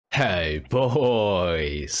Hey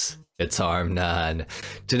boys, it's HarmNone.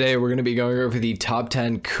 Today we're going to be going over the top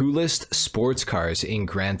 10 coolest sports cars in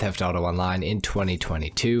Grand Theft Auto Online in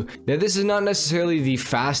 2022. Now this is not necessarily the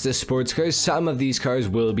fastest sports cars. Some of these cars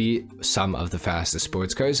will be some of the fastest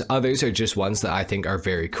sports cars. Others are just ones that I think are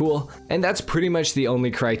very cool. And that's pretty much the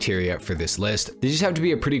only criteria for this list. They just have to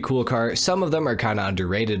be a pretty cool car. Some of them are kind of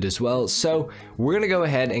underrated as well. So we're going to go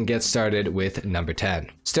ahead and get started with number 10.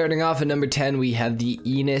 Starting off at number 10, we have the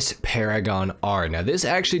EST Paragon R. Now this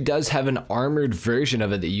actually does have an armored version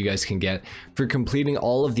of it that you guys can get for completing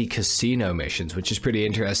all of the casino missions, which is pretty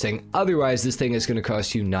interesting. Otherwise, this thing is going to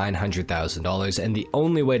cost you $900,000, and the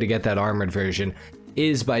only way to get that armored version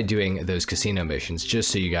is by doing those casino missions,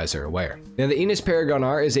 just so you guys are aware. Now the EST Paragon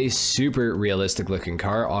R is a super realistic looking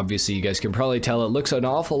car. Obviously you guys can probably tell it looks an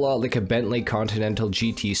awful lot like a Bentley Continental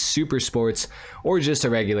GT Super Sports or just a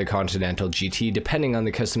regular Continental GT, depending on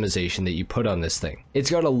the customization that you put on this thing. It's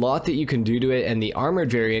got a lot that you can do to it, and the armored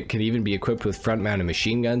variant can even be equipped with front mounted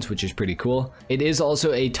machine guns, which is pretty cool. It is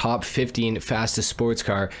also a top 15 fastest sports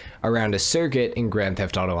car around a circuit in Grand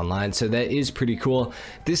Theft Auto Online, so that is pretty cool.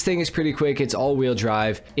 This thing is pretty quick. It's all-wheel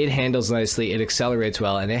drive, it handles nicely, it accelerates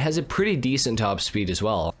well, and it has a pretty decent top speed as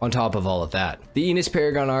well on top of all of that. The EST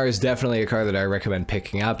Paragon R is definitely a car that I recommend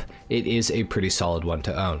picking up. It is a pretty solid one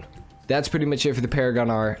to own. That's pretty much it for the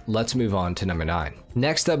Paragon R. Let's move on to number 9.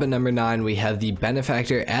 Next up at number 9, we have the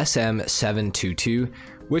Benefactor SM722,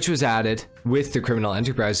 which was added with the Criminal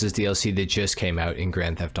Enterprises DLC that just came out in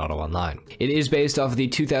Grand Theft Auto Online. It is based off of the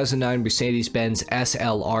 2009 Mercedes-Benz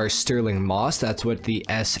SLR Sterling Moss. That's what the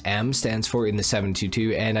SM stands for in the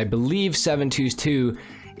 722, and I believe 722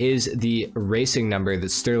 is the racing number that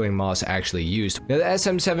Sterling Moss actually used. Now the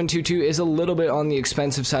SM722 is a little bit on the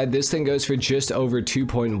expensive side. This thing goes for just over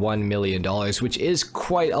 $2.1 million, which is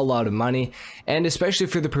quite a lot of money, and especially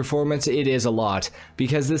for the performance, it is a lot,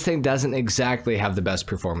 because this thing doesn't exactly have the best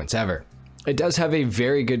performance ever. It does have a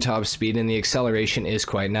very good top speed, and the acceleration is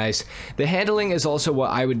quite nice. The handling is also what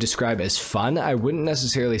I would describe as fun. I wouldn't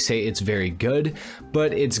necessarily say it's very good,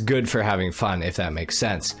 but it's good for having fun, if that makes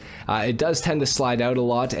sense. It does tend to slide out a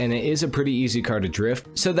lot, and it is a pretty easy car to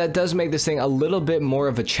drift, so that does make this thing a little bit more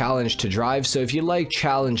of a challenge to drive. So if you like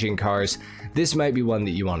challenging cars, this might be one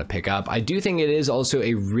that you want to pick up. I do think it is also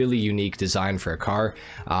a really unique design for a car.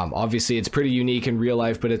 Obviously it's pretty unique in real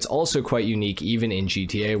life, but it's also quite unique even in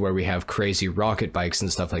GTA, where we have crazy rocket bikes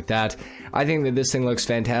and stuff like that. I think that this thing looks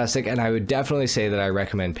fantastic, and I would definitely say that I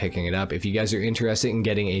recommend picking it up if you guys are interested in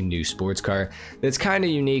getting a new sports car that's kind of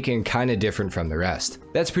unique and kind of different from the rest.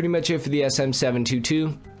 That's pretty much it for the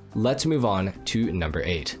SM722. Let's move on to number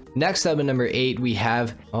 8. Next up at number 8, we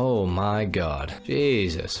have, oh my god,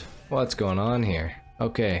 Jesus, what's going on here?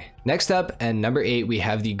 Okay, next up at number 8, we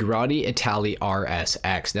have the Grotti Italia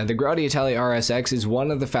RSX. Now the Grotti Italia RSX is one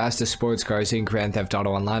of the fastest sports cars in Grand Theft Auto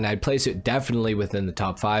Online. I'd place it definitely within the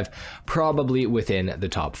top 5, probably within the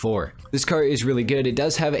top 4. This car is really good. It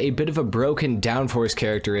does have a bit of a broken downforce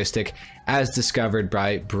characteristic, as discovered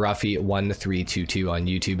by Bruffy1322 on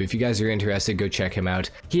YouTube. If you guys are interested, go check him out.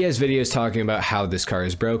 He has videos talking about how this car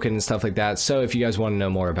is broken and stuff like that, so if you guys want to know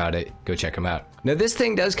more about it, go check him out. Now this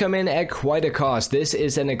thing does come in at quite a cost. This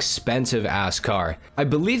is an expensive ass car. I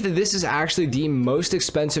believe that this is actually the most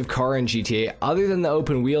expensive car in GTA, other than the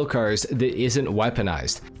open wheel cars, that isn't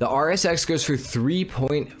weaponized. The RSX goes for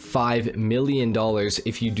 $3.5 million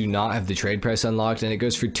if you do not have the trade price unlocked, and it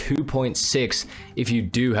goes for 2.6 if you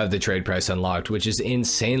do have the trade price unlocked, which is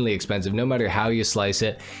insanely expensive no matter how you slice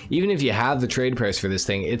it. Even if you have the trade price for this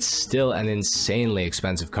thing, it's still an insanely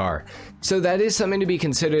expensive car. So that is something to be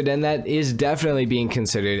considered, and that is definitely being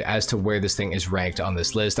considered as to where this thing is ranked on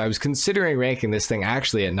this list. I was considering ranking this thing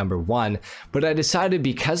actually at number 1, but I decided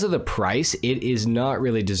because of the price, it is not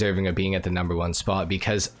really deserving of being at the number 1 spot,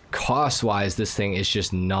 because cost-wise, this thing is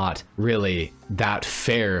just not really that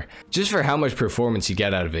fair just for how much performance you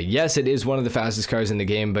get out of it. Yes, it is one of the fastest cars in the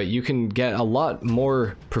game, but you can get a lot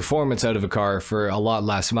more performance out of a car for a lot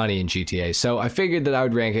less money in GTA, so I figured that I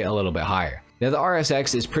would rank it a little bit higher. Now the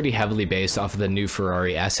RSX is pretty heavily based off of the new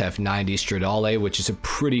Ferrari SF90 Stradale, which is a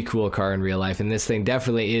pretty cool car in real life, and this thing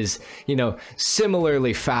definitely is, you know,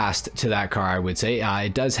 similarly fast to that car, I would say.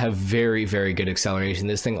 It does have very, very good acceleration.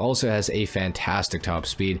 This thing also has a fantastic top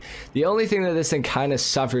speed. The only thing that this thing kind of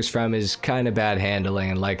suffers from is kind of bad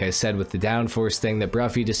handling, and like I said, with the downforce thing that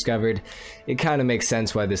Bruffy discovered, it kind of makes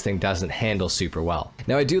sense why this thing doesn't handle super well.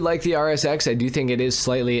 Now I do like the RSX. I do think it is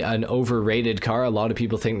slightly an overrated car. A lot of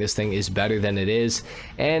people think this thing is better than than it is,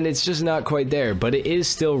 and it's just not quite there, but it is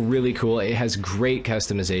still really cool. It has great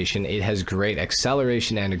customization, it has great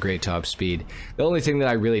acceleration and a great top speed. The only thing that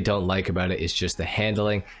I really don't like about it is just the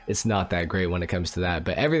handling. It's not that great when it comes to that,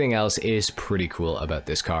 but everything else is pretty cool about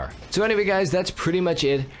this car. So anyway guys, that's pretty much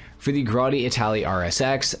it for the Grotti Italy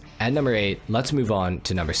RSX. At number 8, let's move on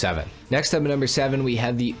to number 7. Next up at number 7, we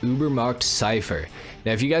have the Ubermacht Cypher.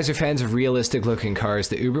 Now, if you guys are fans of realistic looking cars,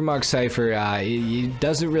 the Ubermacht Cypher, it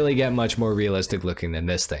doesn't really get much more realistic looking than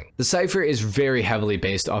this thing. The Cypher is very heavily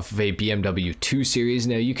based off of a BMW 2 Series.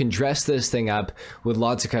 Now, you can dress this thing up with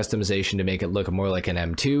lots of customization to make it look more like an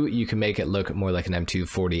M2. You can make it look more like an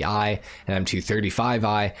M240i, an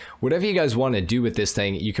M235i. Whatever you guys want to do with this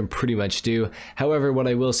thing, you can pretty much do. However, what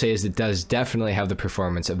I will say is it does definitely have the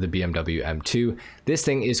performance of the BMW M2. This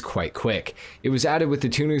thing is quite quick. It was added with the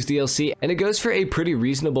Tuners DLC, and it goes for a pretty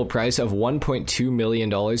reasonable price of $1.2 million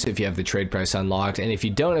if you have the trade price unlocked, and if you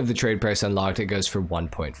don't have the trade price unlocked, it goes for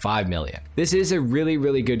 $1.5 million. This is a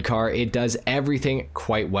really good car. It does everything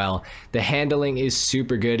quite well. The handling is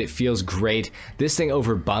super good. It feels great. This thing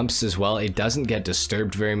over bumps as well. It doesn't get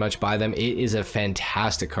disturbed very much by them. It is a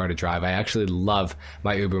fantastic car to drive. I actually love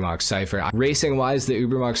my Ubermacht Cypher. Racing wise, the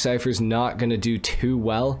Ubermacht Cypher is not going to do too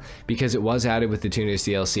well because it was added with the Tuners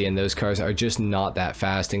DLC, and those cars are just not that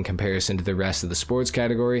fast in comparison to the rest of the sports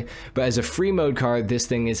category. But as a free mode car, this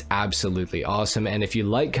thing is absolutely awesome, and if you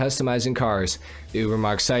like customizing cars, the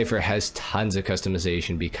Ubermacht Cypher has tons of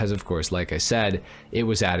customization because, of course, like I said, it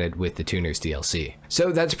was added with the Tuners DLC.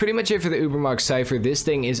 So that's pretty much it for the Ubermacht Cypher. This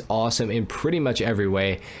thing is awesome in pretty much every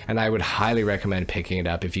way, and I would highly recommend picking it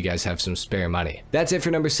up if you guys have some spare money. That's it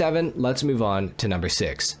for number 7. Let's move on to number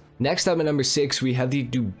 6. Next up at number 6, we have the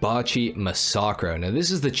Dubocci Massacro. Now,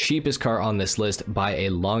 this is the cheapest car on this list by a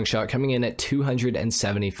long shot, coming in at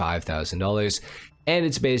 $275,000. And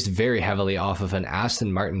it's based very heavily off of an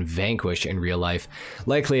Aston Martin Vanquish in real life,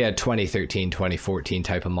 likely a 2013, 2014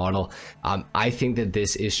 type of model. I think that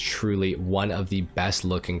this is truly one of the best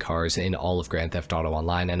looking cars in all of Grand Theft Auto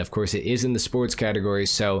Online, and of course it is in the sports category,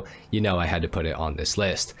 so you know I had to put it on this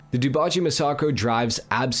list. The Dubocci Massacro drives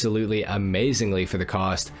absolutely amazingly for the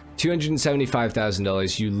cost.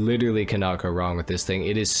 $275,000, you literally cannot go wrong with this thing.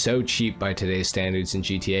 It is so cheap by today's standards in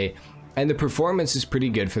GTA, and the performance is pretty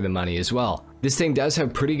good for the money as well. This thing does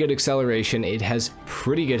have pretty good acceleration, it has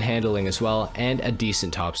pretty good handling as well, and a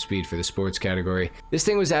decent top speed for the sports category. This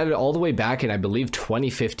thing was added all the way back in, I believe,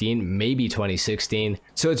 2015, maybe 2016,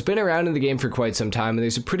 so it's been around in the game for quite some time, and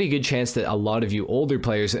there's a pretty good chance that a lot of you older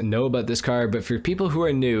players know about this car, but for people who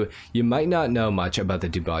are new, you might not know much about the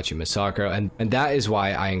Dubocci Massacro, and that is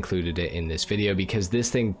why I included it in this video, because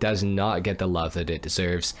this thing does not get the love that it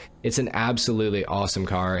deserves. It's an absolutely awesome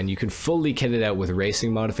car, and you can fully kit it out with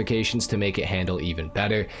racing modifications to make it handle even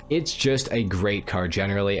better. It's just a great car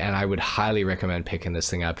generally, and I would highly recommend picking this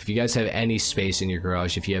thing up. If you guys have any space in your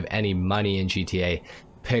garage, if you have any money in GTA,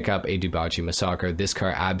 pick up a Dubocci Massacro. This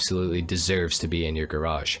car absolutely deserves to be in your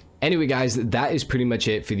garage. Anyway guys, that is pretty much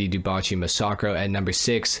it for the Dubocci Massacro at number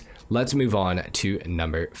 6. Let's move on to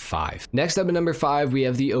number 5. Next up at number 5, we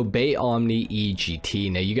have the Obey Omni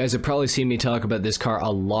EGT. Now, you guys have probably seen me talk about this car a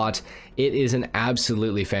lot. It is an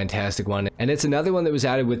absolutely fantastic one, and it's another one that was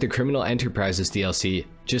added with the Criminal Enterprises DLC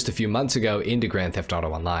just a few months ago into Grand Theft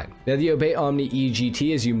Auto Online. Now, the Obey Omni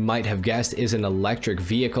EGT, as you might have guessed, is an electric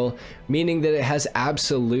vehicle, meaning that it has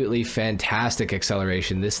absolutely fantastic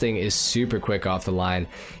acceleration. This thing is super quick off the line.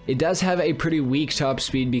 It does have a pretty weak top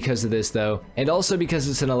speed because of this though, and also because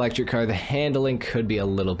it's an electric car, the handling could be a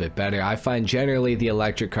little bit better. I find generally the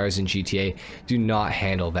electric cars in GTA do not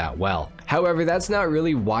handle that well. However, that's not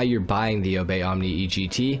really why you're buying the Obey Omni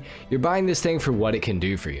EGT. You're buying this thing for what it can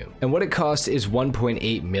do for you. And what it costs is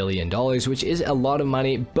 $1.8 million, which is a lot of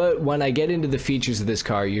money, but when I get into the features of this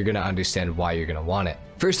car, you're going to understand why you're going to want it.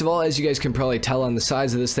 First of all, as you guys can probably tell on the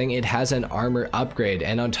sides of this thing, it has an armor upgrade,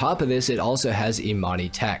 and on top of this, it also has Imani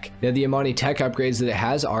tech. Now, the Imani tech upgrades that it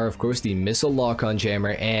has are, of course, the missile lock-on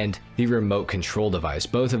jammer and the remote control device.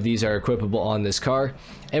 Both of these are equipable on this car,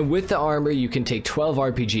 and with the armor, you can take 12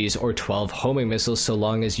 RPGs or 12 homing missiles so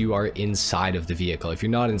long as you are inside of the vehicle. If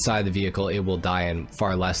you're not inside the vehicle, it will die in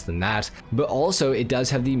far less than that. But also, it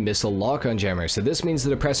does have the missile lock-on jammer, so this means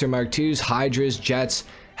that Oppressor Mark IIs, Hydras, Jets,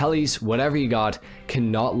 Helis, whatever you got,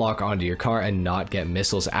 cannot lock onto your car and not get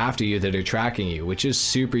missiles after you that are tracking you, which is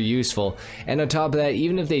super useful. And on top of that,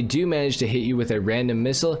 even if they do manage to hit you with a random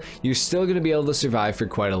missile, you're still going to be able to survive for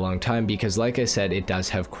quite a long time because, like I said, it does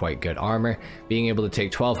have quite good armor. Being able to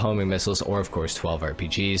take 12 homing missiles or, of course, 12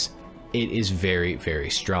 RPGs, it is very, very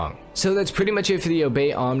strong. So that's pretty much it for the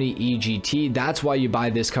Obey Omni EGT. That's why you buy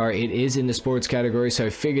this car. It is in the sports category, so I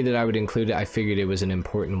figured that I would include it. I figured it was an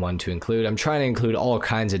important one to include. I'm trying to include all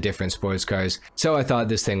kinds of different sports cars, so I thought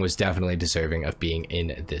this thing was definitely deserving of being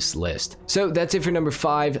in this list. So that's it for number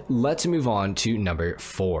 5. Let's move on to number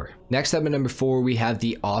 4. Next up at number 4, we have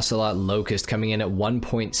the Ocelot Locust coming in at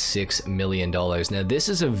 $1.6 million. Now this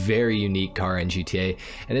is a very unique car in GTA,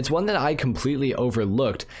 and it's one that I completely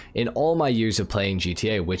overlooked in all my years of playing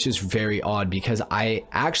GTA, which is very odd because I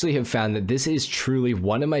actually have found that this is truly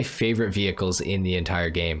one of my favorite vehicles in the entire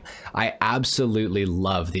game. I absolutely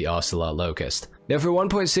love the Ocelot Locust. Now for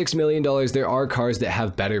 $1.6 million, there are cars that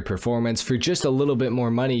have better performance. For just a little bit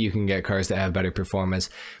more money, you can get cars that have better performance.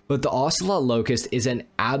 But the Ocelot Locust is an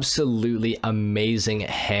absolutely amazing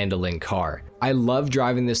handling car. I love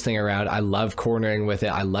driving this thing around. I love cornering with it.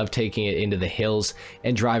 I love taking it into the hills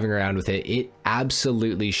and driving around with it. It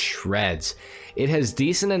absolutely shreds. It has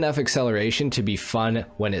decent enough acceleration to be fun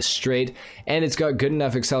when it's straight, and it's got good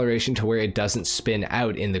enough acceleration to where it doesn't spin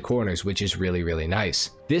out in the corners, which is really, really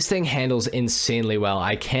nice. This thing handles insanely well.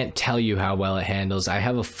 I can't tell you how well it handles. I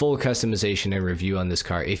have a full customization and review on this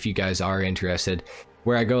car if you guys are interested,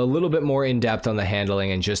 where I go a little bit more in depth on the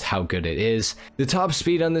handling and just how good it is. The top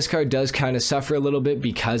speed on this car does kind of suffer a little bit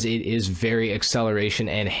because it is very acceleration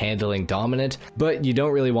and handling dominant, but you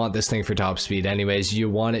don't really want this thing for top speed anyways. You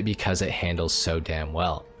want it because it handles so damn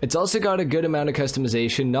well. It's also got a good amount of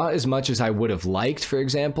customization, not as much as I would have liked. For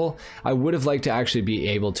example, I would have liked to actually be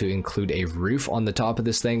able to include a roof on the top of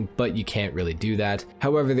this thing, but you can't really do that.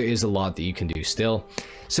 However, there is a lot that you can do still.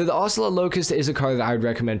 So the Ocelot Locust is a car that I would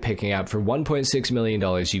recommend picking up. For $1.6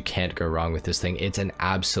 million, you can't go wrong with this thing. It's an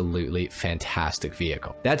absolutely fantastic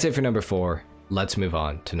vehicle. That's it for number 4. Let's move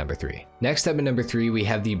on to number 3. Next up at number 3, we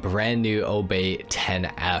have the brand new Obey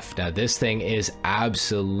 10F. Now this thing is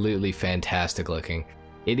absolutely fantastic looking.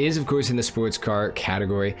 It is, of course, in the sports car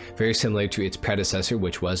category, very similar to its predecessor,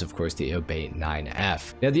 which was, of course, the Obey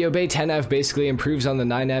 9F. Now, the Obey 10F basically improves on the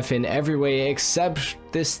 9F in every way except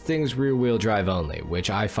this thing's rear-wheel drive only,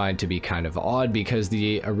 which I find to be kind of odd because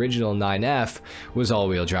the original 9F was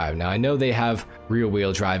all-wheel drive. Now, I know they have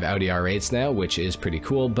rear-wheel drive Audi R8s now, which is pretty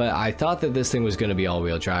cool, but I thought that this thing was going to be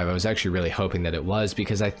all-wheel drive. I was actually really hoping that it was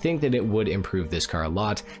because I think that it would improve this car a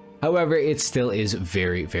lot. However, it still is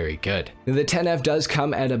very, very good. Now, the 10F does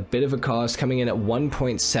come at a bit of a cost, coming in at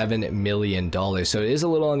 $1.7 million. So it is a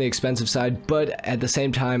little on the expensive side, but at the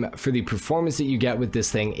same time, for the performance that you get with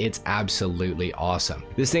this thing, it's absolutely awesome.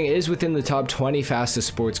 This thing is within the top 20 fastest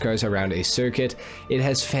sports cars around a circuit. It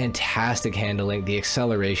has fantastic handling. The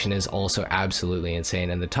acceleration is also absolutely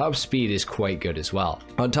insane, and the top speed is quite good as well.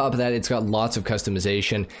 On top of that, it's got lots of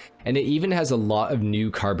customization, and it even has a lot of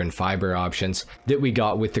new carbon fiber options that we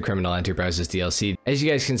got with the Criminal Enterprises DLC. As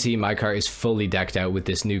you guys can see, my car is fully decked out with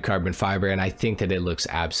this new carbon fiber, and I think that it looks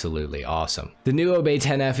absolutely awesome. The new Obey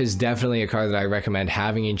 10F is definitely a car that I recommend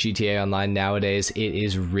having in GTA Online nowadays. It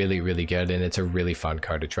is really, really good, and it's a really fun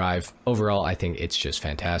car to drive. Overall, I think it's just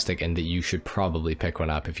fantastic, and that you should probably pick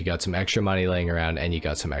one up if you got some extra money laying around and you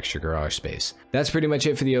got some extra garage space. That's pretty much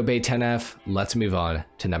it for the Obey 10F. Let's move on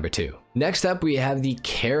to number 2. Next up, we have the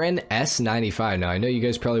Karen S95. Now, I know you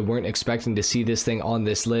guys probably weren't expecting to see this thing on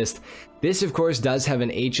this list. This, of course, does have an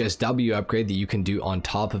HSW upgrade that you can do on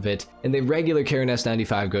top of it, and the regular Karen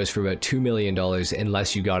S95 goes for about $2 million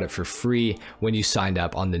unless you got it for free when you signed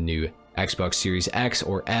up on the new Xbox Series X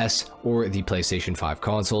or S or the PlayStation 5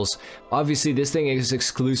 consoles. Obviously, this thing is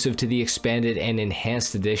exclusive to the expanded and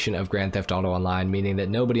enhanced edition of Grand Theft Auto Online, meaning that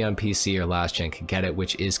nobody on PC or last gen can get it,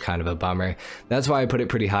 which is kind of a bummer. That's why I put it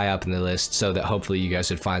pretty high up in the list, so that hopefully you guys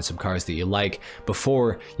would find some cars that you like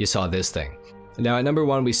before you saw this thing. Now at number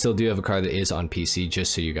 1, we still do have a car that is on PC,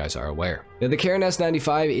 just so you guys are aware. Now the Karen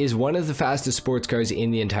S95 is one of the fastest sports cars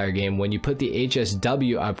in the entire game. When you put the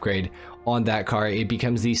HSW upgrade on that car, it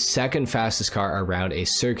becomes the second fastest car around a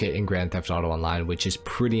circuit in Grand Theft Auto Online, which is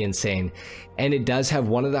pretty insane. And it does have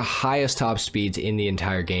one of the highest top speeds in the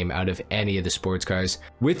entire game out of any of the sports cars.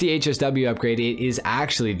 With the HSW upgrade, it is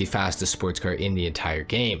actually the fastest sports car in the entire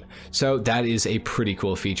game. So that is a pretty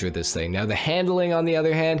cool feature of this thing. Now the handling, on the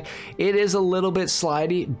other hand, it is a little bit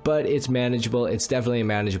slidey, but it's manageable. It's definitely a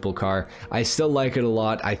manageable car. I still like it a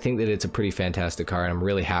lot. I think that it's a pretty fantastic car, and I'm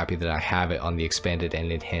really happy that I have it on the expanded and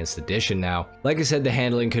enhanced edition now. Like I said, the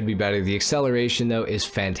handling could be better. The acceleration, though, is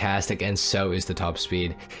fantastic, and so is the top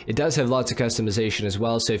speed. It does have lots of customization as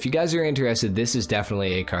well, so if you guys are interested, this is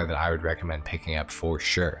definitely a car that I would recommend picking up for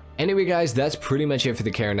sure. Anyway guys, that's pretty much it for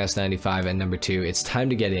the Karen S95 and number 2. It's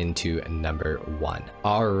time to get into number 1.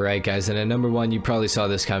 Alright guys, and at number 1, you probably saw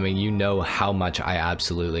this coming. You know how much I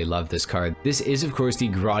absolutely love this car. This is of course the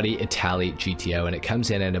Grotti Italy GTO, and it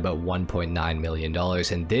comes in at about $1.9 million,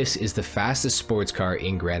 and this is the fastest sports car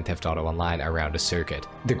in Grand Theft Auto Online around a circuit.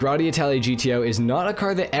 The Grotti Italy GTO is not a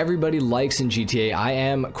car that everybody likes in GTA. I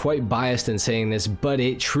am quite biased in saying this, but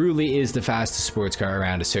it truly is the fastest sports car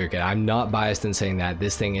around a circuit. I'm not biased in saying that.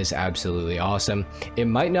 This thing is absolutely awesome. It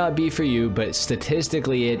might not be for you, but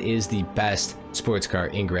statistically it is the best sports car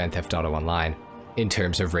in Grand Theft Auto Online in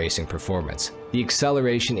terms of racing performance. The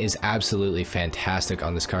acceleration is absolutely fantastic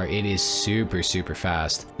on this car. It is super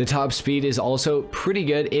fast. The top speed is also pretty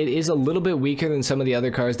good. It is a little bit weaker than some of the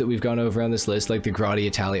other cars that we've gone over on this list, like the Grotti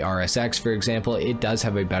Italy RSX, for example. It does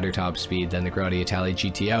have a better top speed than the Grotti Italy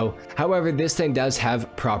GTO. However, this thing does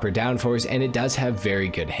have proper downforce, and it does have very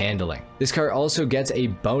good handling. This car also gets a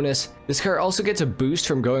bonus. This car also gets a boost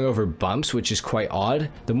from going over bumps, which is quite odd.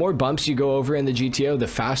 The more bumps you go over in the GTO, the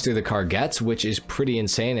faster the car gets, which is pretty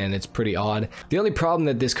insane, and it's pretty odd. The only problem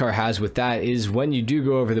that this car has with that is when you do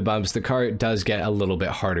go over the bumps, the car does get a little bit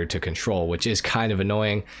harder to control, which is kind of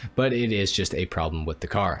annoying, but it is just a problem with the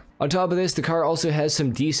car. On top of this, the car also has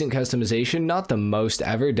some decent customization, not the most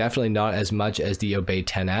ever, definitely not as much as the Obey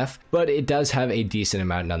 10F, but it does have a decent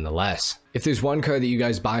amount nonetheless. If there's one car that you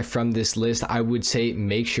guys buy from this list, I would say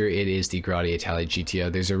make sure it is the Grotti Italy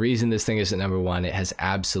GTO. There's a reason this thing is at number 1. It has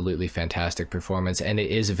absolutely fantastic performance, and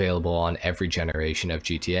it is available on every generation of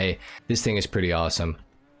GTA. This thing is pretty awesome.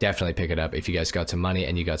 Definitely pick it up if you guys got some money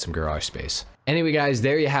and you got some garage space. Anyway guys,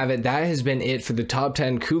 there you have it. That has been it for the top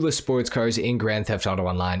 10 coolest sports cars in Grand Theft Auto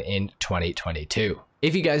Online in 2022.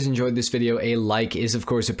 If you guys enjoyed this video, a like is of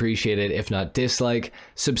course appreciated, if not dislike.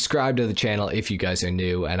 Subscribe to the channel if you guys are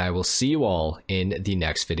new, and I will see you all in the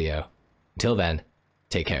next video. Until then,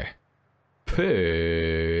 take care.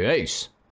 Peace.